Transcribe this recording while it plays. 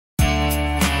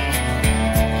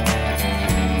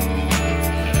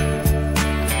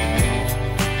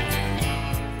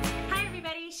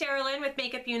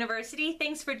Makeup University.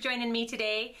 Thanks for joining me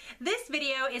today. This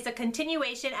video is a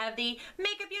continuation of the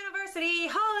Makeup University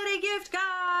Holiday Gift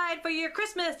Guide for your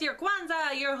Christmas, your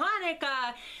Kwanzaa, your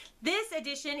Hanukkah. This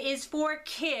edition is for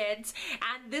kids,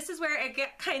 and this is where it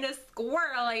gets kind of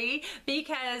squirrely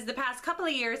because the past couple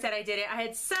of years that I did it, I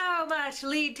had so much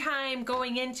lead time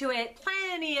going into it,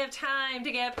 plenty of time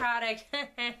to get product.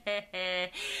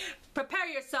 Prepare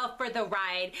yourself for the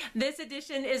ride. This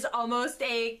edition is almost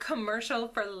a commercial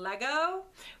for Lego.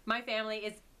 My family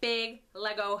is big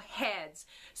Lego heads.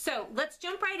 So let's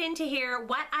jump right into here,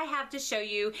 what I have to show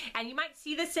you, and you might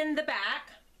see this in the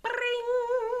back.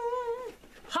 Bring!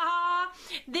 Ha!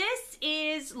 This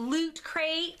is Loot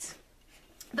Crate.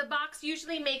 The box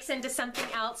usually makes into something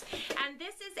else, and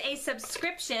this is a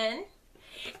subscription,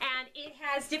 and it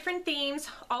has different themes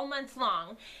all month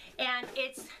long, and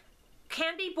it's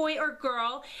can be boy or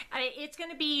girl. It's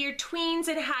going to be your tweens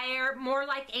and higher, more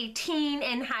like a teen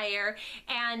and higher,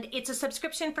 and it's a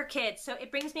subscription for kids. So it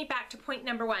brings me back to point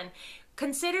number one.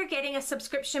 Consider getting a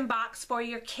subscription box for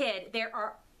your kid. There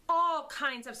are all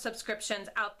kinds of subscriptions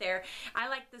out there. I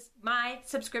like this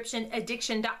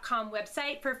mysubscriptionaddiction.com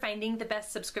website for finding the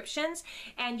best subscriptions,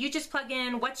 and you just plug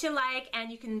in what you like,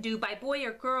 and you can do by boy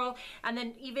or girl, and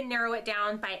then even narrow it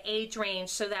down by age range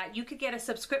so that you could get a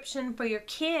subscription for your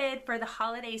kid for the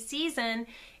holiday season.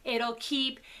 It'll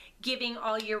keep giving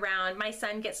all year round. My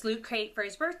son gets Loot Crate for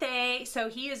his birthday, so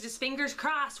he is just fingers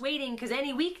crossed waiting because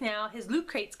any week now his Loot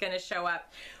Crate's gonna show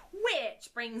up.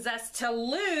 Which brings us to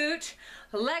Loot,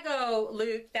 Lego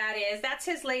Loot that is. That's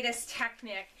his latest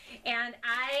technique. And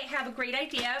I have a great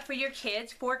idea for your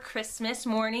kids for Christmas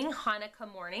morning, Hanukkah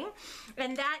morning.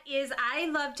 And that is, I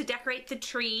love to decorate the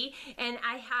tree, and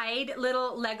I hide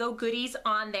little Lego goodies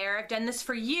on there. I've done this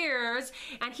for years,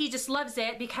 and he just loves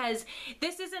it because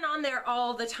this isn't on there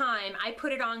all the time. I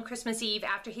put it on Christmas Eve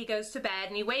after he goes to bed,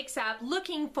 and he wakes up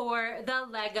looking for the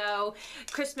Lego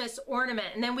Christmas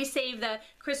ornament. And then we save the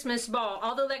Christmas ball.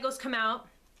 All the Legos come out,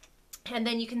 and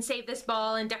then you can save this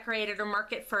ball and decorate it or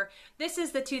mark it for, this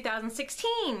is the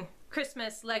 2016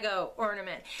 Christmas Lego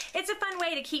ornament. It's a fun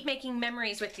way to keep making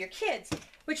memories with your kids.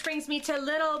 Which brings me to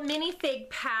little minifig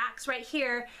packs right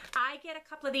here. I get a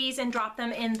couple of these and drop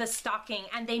them in the stocking,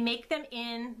 and they make them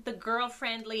in the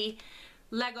girl-friendly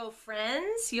Lego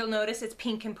Friends. You'll notice it's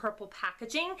pink and purple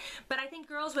packaging, but I think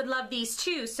girls would love these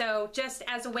too. So just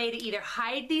as a way to either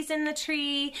hide these in the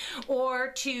tree or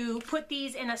to put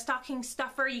these in a stocking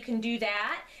stuffer, you can do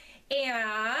that.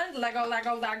 And Lego,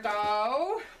 Lego,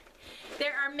 Lego.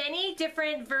 There are many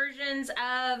different versions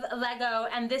of Lego,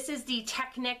 and this is the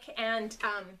Technic and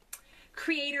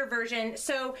Creator version.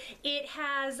 So it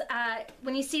has,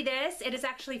 when you see this, it is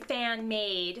actually fan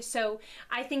made. So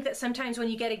I think that sometimes when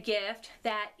you get a gift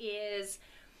that is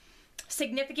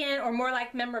significant or more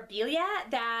like memorabilia,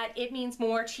 that it means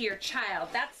more to your child.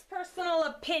 That's personal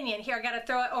opinion. Here, I gotta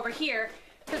throw it over here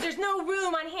because there's no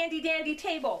room on handy dandy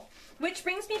table. Which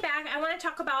brings me back, I want to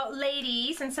talk about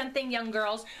ladies and something young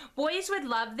girls. Boys would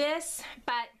love this,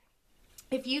 but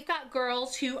if you've got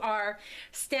girls who are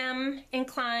STEM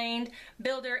inclined,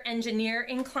 builder engineer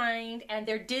inclined, and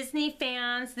they're Disney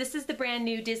fans, this is the brand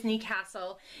new Disney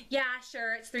castle. Yeah,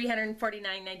 sure, it's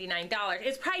 $349.99.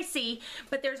 It's pricey,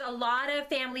 but there's a lot of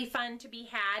family fun to be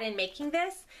had in making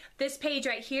this. This page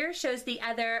right here shows the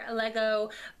other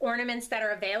Lego ornaments that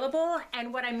are available,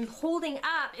 and what I'm holding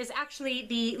up is actually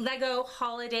the Lego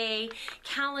holiday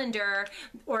calendar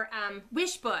or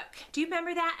wish book. Do you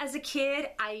remember that as a kid?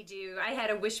 I do. I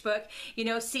had a wish book. You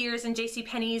know, Sears and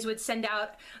JCPenney's would send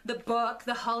out the book,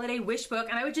 the holiday wish book,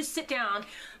 and I would just sit down.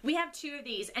 We have two of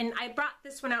these, and I brought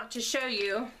this one out to show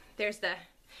you. There's the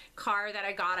car that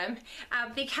I got him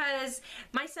because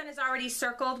my son has already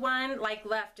circled one like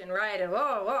left and right and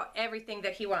everything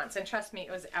that he wants, and trust me,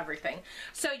 it was everything.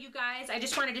 So you guys, I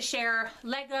just wanted to share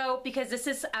Lego because this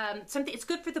is something, it's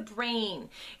good for the brain.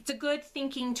 It's a good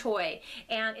thinking toy,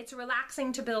 and it's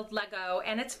relaxing to build Lego,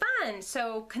 and it's fun.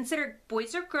 So consider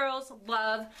boys or girls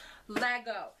love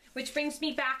Lego. Which brings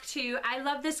me back to, I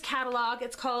love this catalog.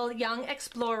 It's called Young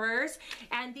Explorers,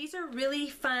 and these are really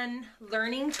fun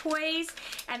learning toys,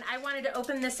 and I wanted to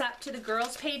open this up to the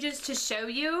girls' pages to show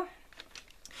you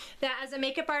that as a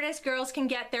makeup artist, girls can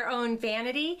get their own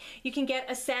vanity. You can get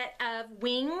a set of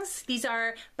wings. These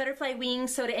are butterfly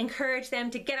wings, so to encourage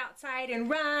them to get outside and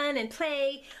run and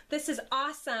play. This is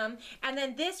awesome. And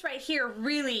then this right here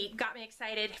really got me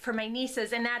excited for my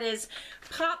nieces, and that is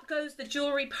Pop Goes the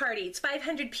Jewelry Party. It's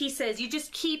 500 pieces. You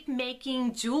just keep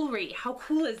making jewelry. How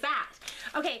cool is that?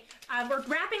 Okay, we're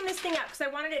wrapping this thing up because I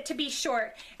wanted it to be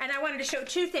short, and I wanted to show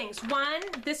two things. One,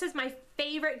 this is my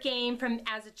favorite game from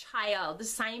as a child,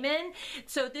 Simon.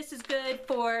 So this is good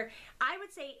for I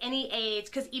would say any age,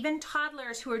 because even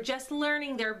toddlers who are just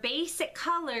learning their basic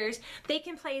colors, they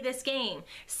can play this game.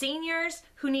 Seniors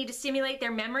who need to stimulate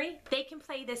their memory, they can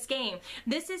play this game.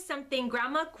 This is something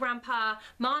grandma, grandpa,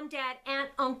 mom, dad, aunt,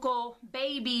 uncle,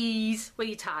 babies,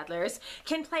 we toddlers,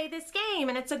 can play this game,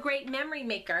 and it's a great memory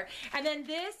maker. And then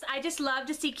this, I just love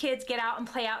to see kids get out and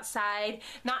play outside.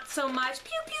 Not so much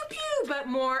pew, pew, pew, but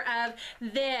more of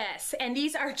this. And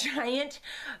these are giant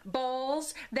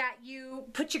bowls that you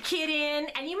put your kid in,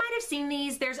 and you might have seen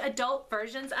these. There's adult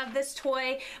versions of this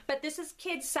toy, but this is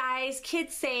kid size,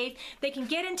 kid safe. They can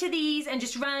get into these and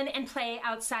just run and play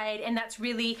outside, and that's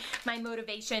really my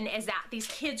motivation, is that these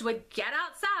kids would get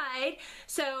outside.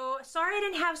 So sorry I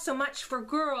didn't have so much for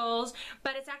girls,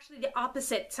 but it's actually the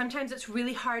opposite. Sometimes it's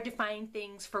really hard to find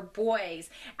things for boys.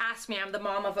 Ask me, I'm the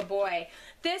mom of a boy.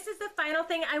 This is the final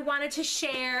thing I wanted to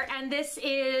share, and this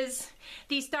is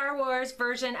the Star Wars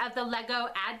version of the Lego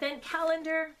Advent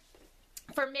Calendar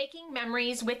for making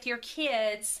memories with your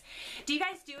kids. Do you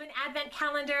guys do an advent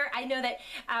calendar? I know that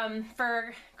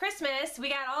for Christmas we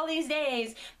got all these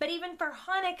days, but even for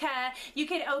Hanukkah you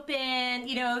could open,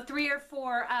 you know, 3 or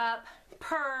 4 up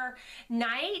per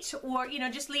night, or you know,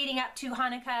 just leading up to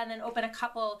Hanukkah, and then open a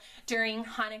couple during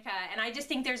Hanukkah. And I just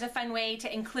think there's a fun way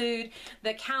to include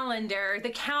the calendar,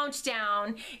 the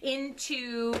countdown,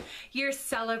 into your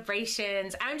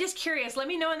celebrations. I'm just curious, let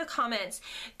me know in the comments,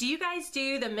 do you guys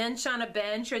do the Mensch on a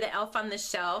bench or the elf on the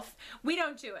shelf? We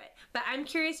don't do it, but I'm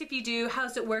curious if you do.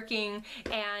 How's it working?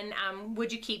 And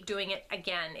would you keep doing it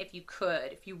again if you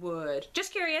could, if you would?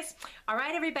 Just curious. All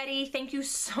right, everybody, thank you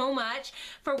so much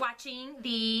for watching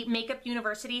the Makeup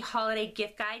University Holiday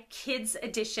Gift Guide Kids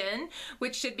Edition,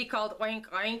 which should be called Oink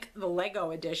Oink, the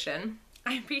Lego Edition.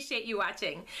 I appreciate you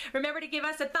watching. Remember to give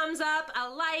us a thumbs up, a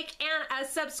like, and a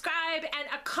subscribe, and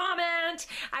a comment.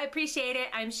 I appreciate it.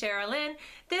 I'm Sherilyn.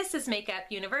 This is Makeup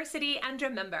University, and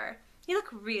remember, you look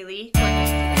really gorgeous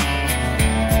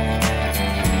today.